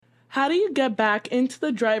How do you get back into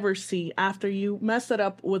the driver's seat after you mess it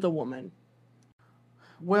up with a woman?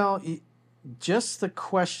 Well, just the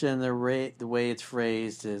question, the way it's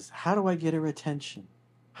phrased is, how do I get her attention?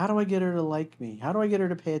 How do I get her to like me? How do I get her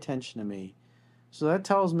to pay attention to me? So that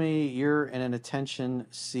tells me you're in an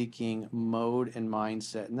attention-seeking mode and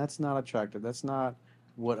mindset, and that's not attractive. That's not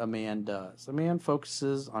what a man does. A man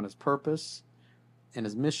focuses on his purpose and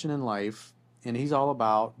his mission in life, and he's all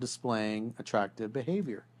about displaying attractive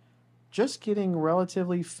behavior. Just getting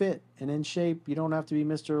relatively fit and in shape. You don't have to be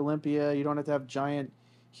Mr. Olympia. You don't have to have giant,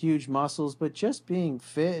 huge muscles, but just being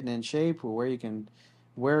fit and in shape where you can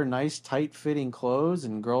wear nice, tight fitting clothes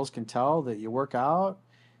and girls can tell that you work out.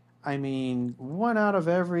 I mean, one out of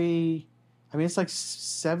every, I mean, it's like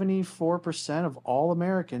 74% of all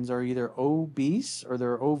Americans are either obese or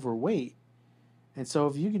they're overweight. And so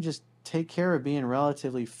if you can just take care of being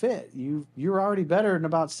relatively fit, you're already better than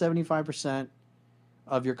about 75%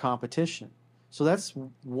 of your competition. So that's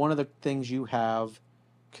one of the things you have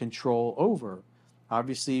control over.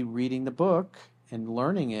 Obviously, reading the book and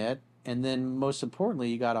learning it, and then most importantly,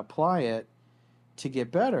 you got to apply it to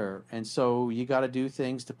get better. And so you got to do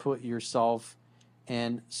things to put yourself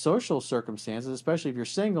in social circumstances, especially if you're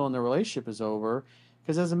single and the relationship is over,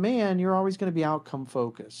 because as a man, you're always going to be outcome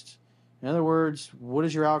focused. In other words, what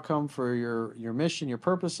is your outcome for your mission, your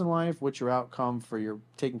purpose in life? What's your outcome for your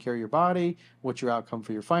taking care of your body? What's your outcome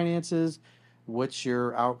for your finances? What's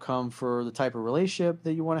your outcome for the type of relationship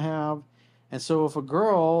that you want to have? And so if a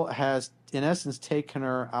girl has, in essence, taken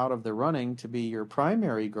her out of the running to be your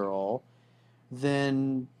primary girl,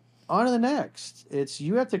 then on to the next. It's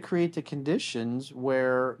you have to create the conditions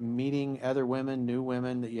where meeting other women, new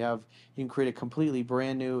women that you can create a completely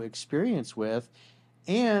brand new experience with.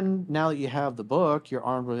 And now that you have the book, you're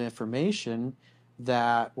armed with information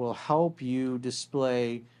that will help you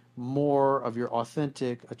display more of your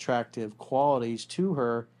authentic, attractive qualities to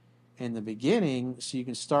her in the beginning so you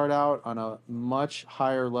can start out on a much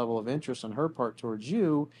higher level of interest on her part towards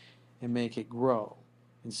you and make it grow.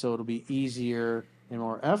 And so it'll be easier and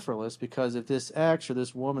more effortless because if this ex or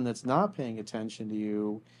this woman that's not paying attention to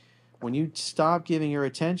you, when you stop giving her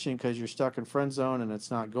attention because you're stuck in friend zone and it's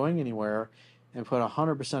not going anywhere, and put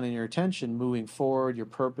 100% of your attention moving forward, your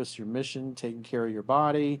purpose, your mission, taking care of your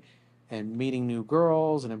body, and meeting new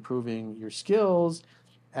girls and improving your skills,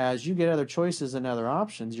 as you get other choices and other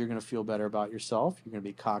options, you're going to feel better about yourself. You're going to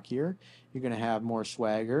be cockier. You're going to have more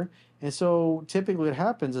swagger. And so typically what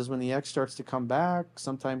happens is when the ex starts to come back,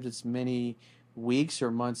 sometimes it's many weeks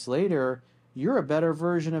or months later, you're a better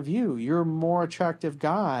version of you. You're a more attractive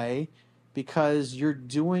guy because you're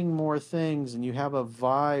doing more things and you have a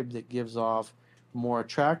vibe that gives off more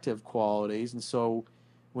attractive qualities. And so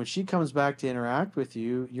when she comes back to interact with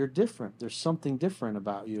you, you're different. There's something different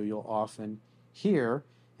about you you'll often hear.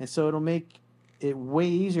 And so it'll make it way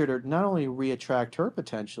easier to not only re-attract her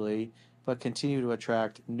potentially, but continue to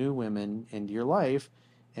attract new women into your life.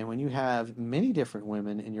 And when you have many different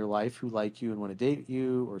women in your life who like you and want to date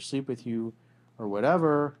you or sleep with you or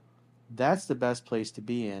whatever, that's the best place to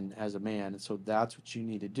be in as a man. And so that's what you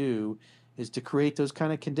need to do is to create those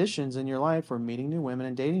kind of conditions in your life where meeting new women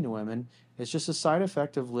and dating new women is just a side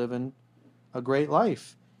effect of living a great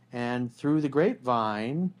life. And through the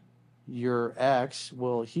grapevine, your ex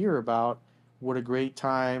will hear about what a great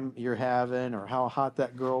time you're having or how hot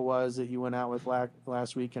that girl was that you went out with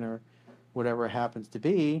last weekend or whatever it happens to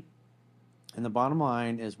be. And the bottom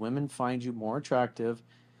line is women find you more attractive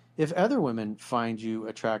if other women find you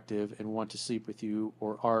attractive and want to sleep with you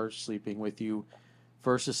or are sleeping with you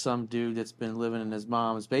versus some dude that's been living in his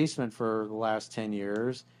mom's basement for the last 10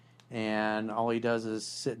 years and all he does is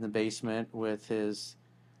sit in the basement with his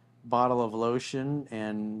bottle of lotion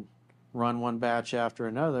and run one batch after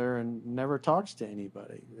another and never talks to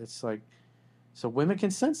anybody. It's like, so women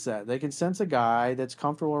can sense that. They can sense a guy that's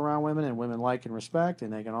comfortable around women and women like and respect,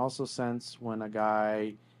 and they can also sense when a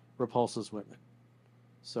guy repulses women.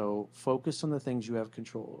 So focus on the things you have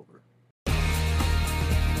control over.